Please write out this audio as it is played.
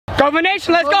Gova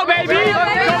Nation, let's go, baby!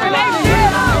 Gova Nation!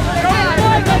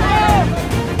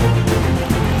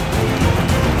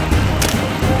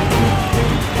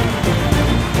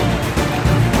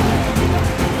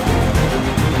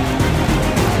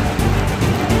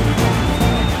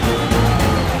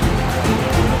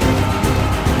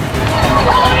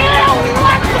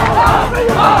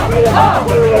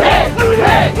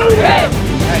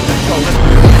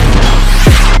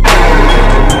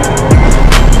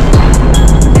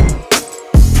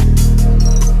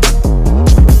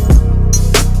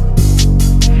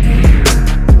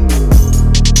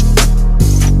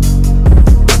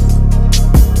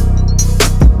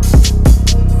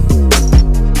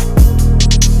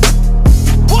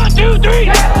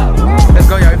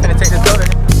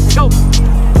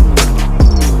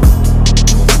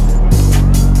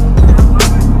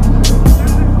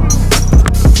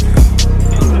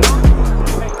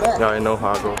 Y'all already know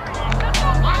how I go.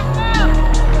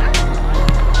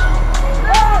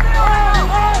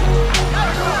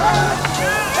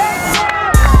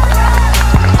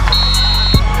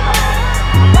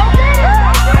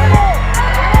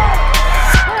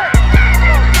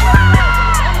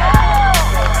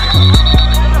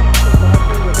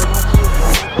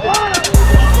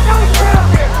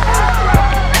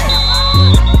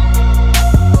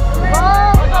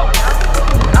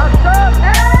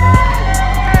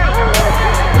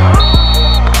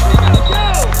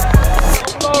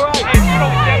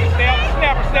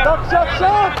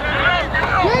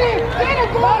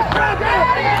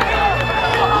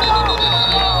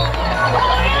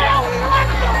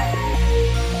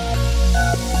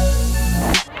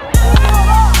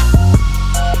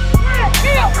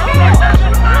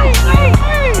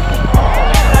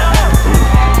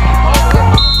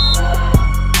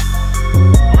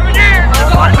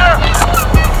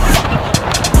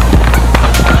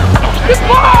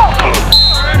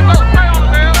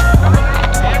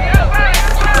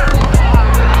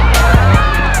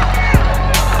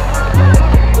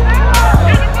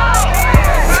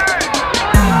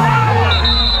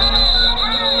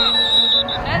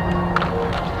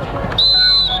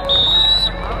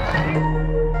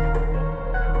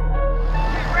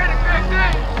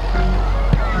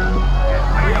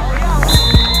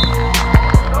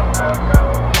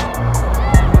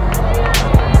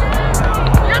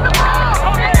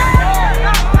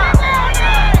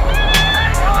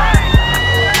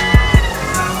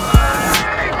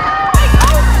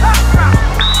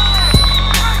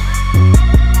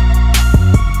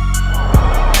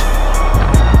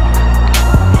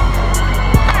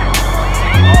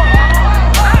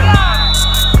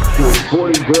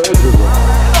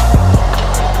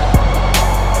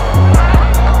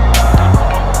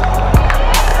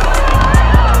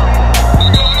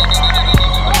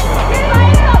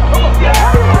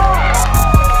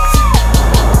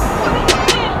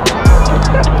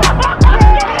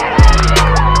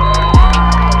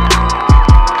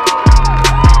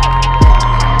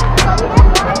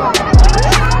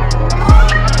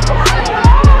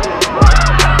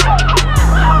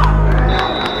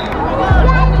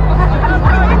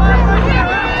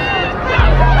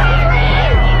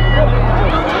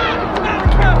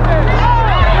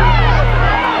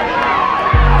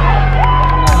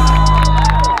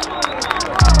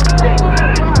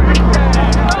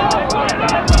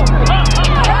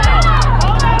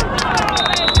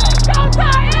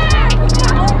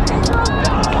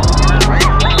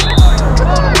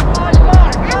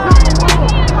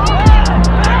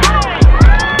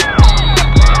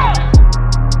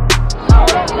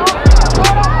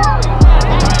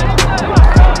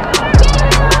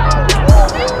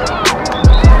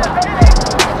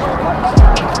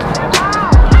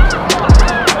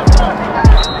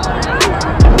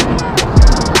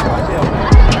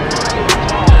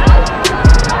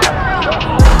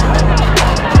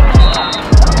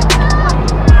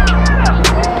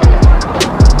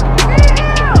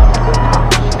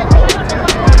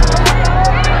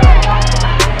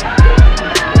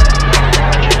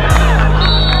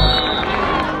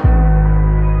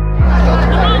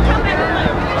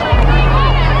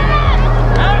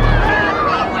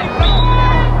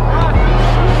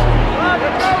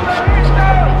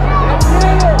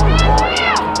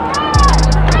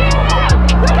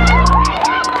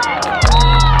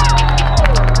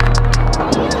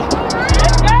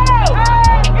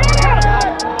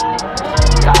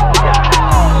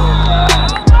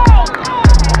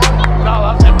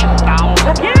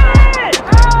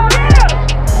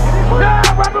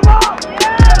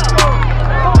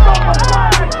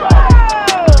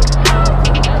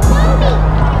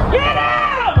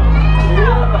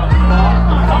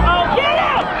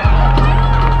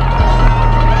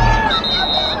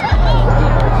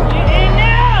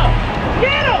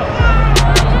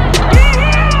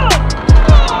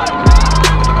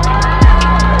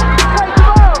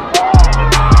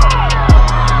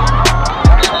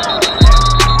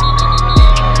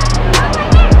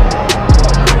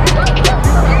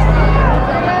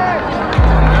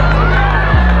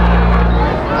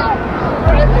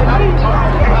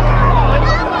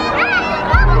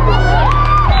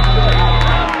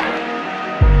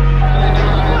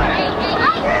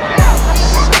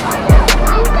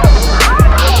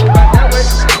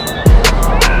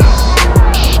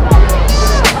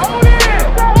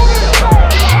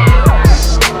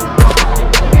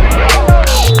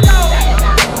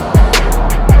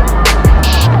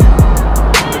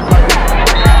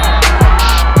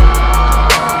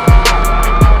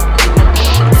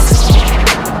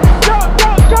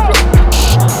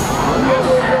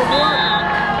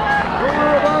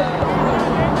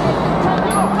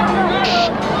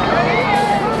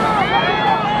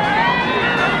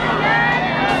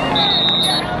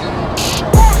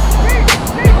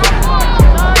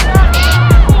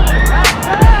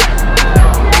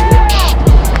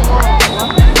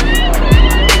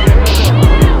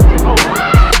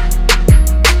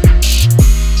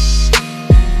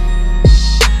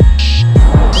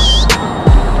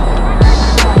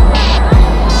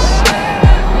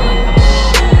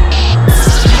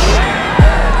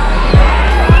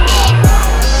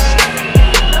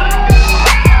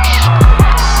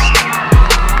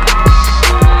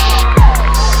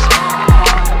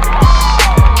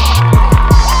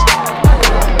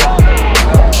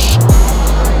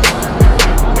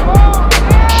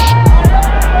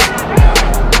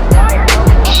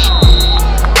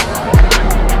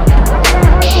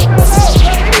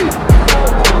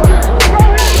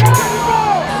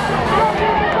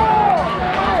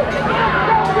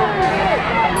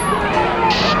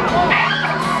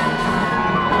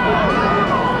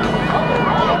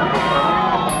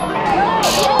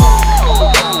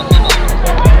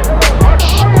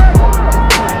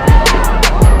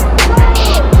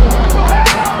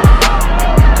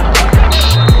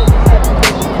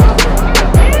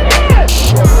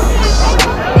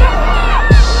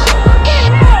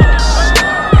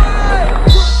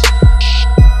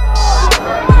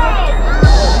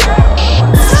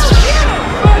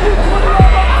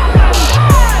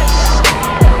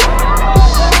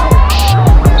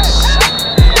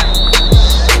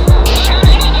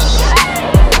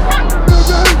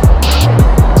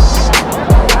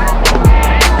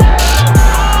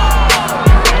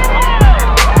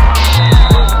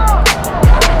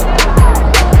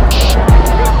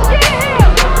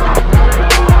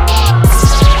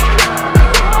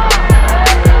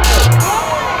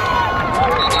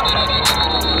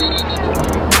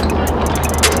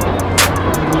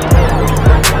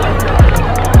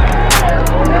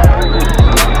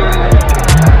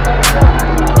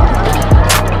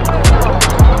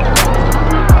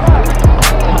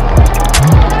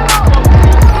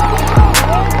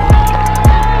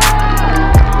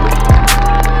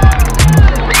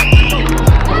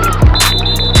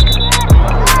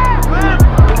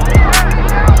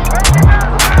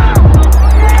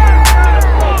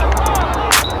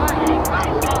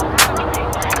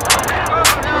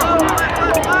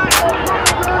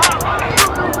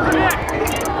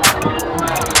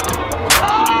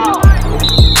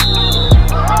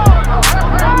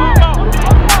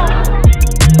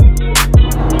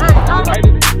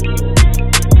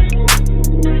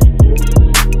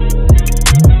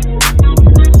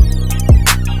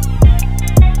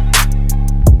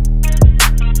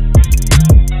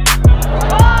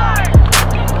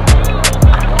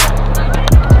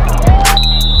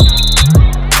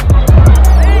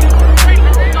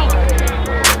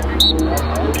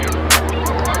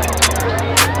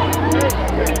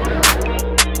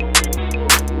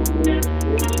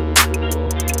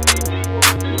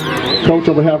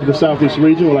 So on behalf of the Southeast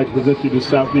Region, we'd like to present you the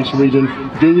Southeast Region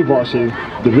Junior Varsity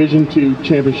Division II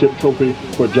Championship Trophy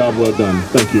for a job well done.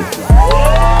 Thank you.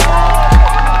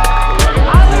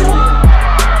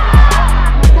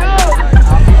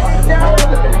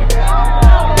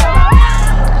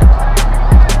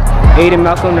 Aiden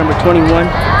Malcolm, number 21,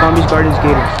 Palm Beach Gardens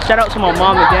Gators. Shout out to my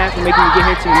mom and dad for making me get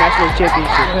here to the national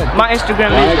championship. My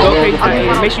Instagram is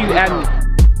GoCrazyAiden. Make sure you add me.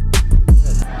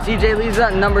 CJ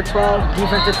Lizza, number 12,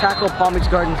 defensive tackle, Palm Beach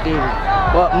Gardens Gators.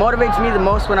 What motivates me the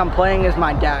most when I'm playing is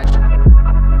my dad.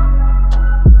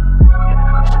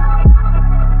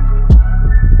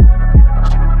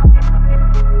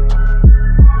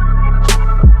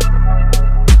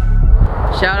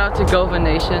 Shout out to Gova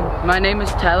Nation. My name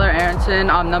is Tyler Aronson.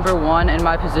 I'm number 1 and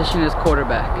my position is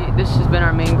quarterback. This has been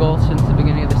our main goal since the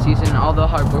beginning of the season and all the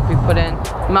hard work we put in.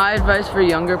 My advice for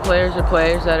younger players or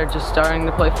players that are just starting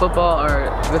to play football or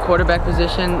the quarterback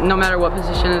position, no matter what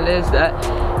position it is, that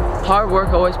hard work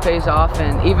always pays off,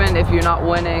 and even if you're not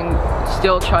winning,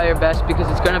 still try your best because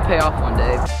it's going to pay off one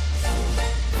day.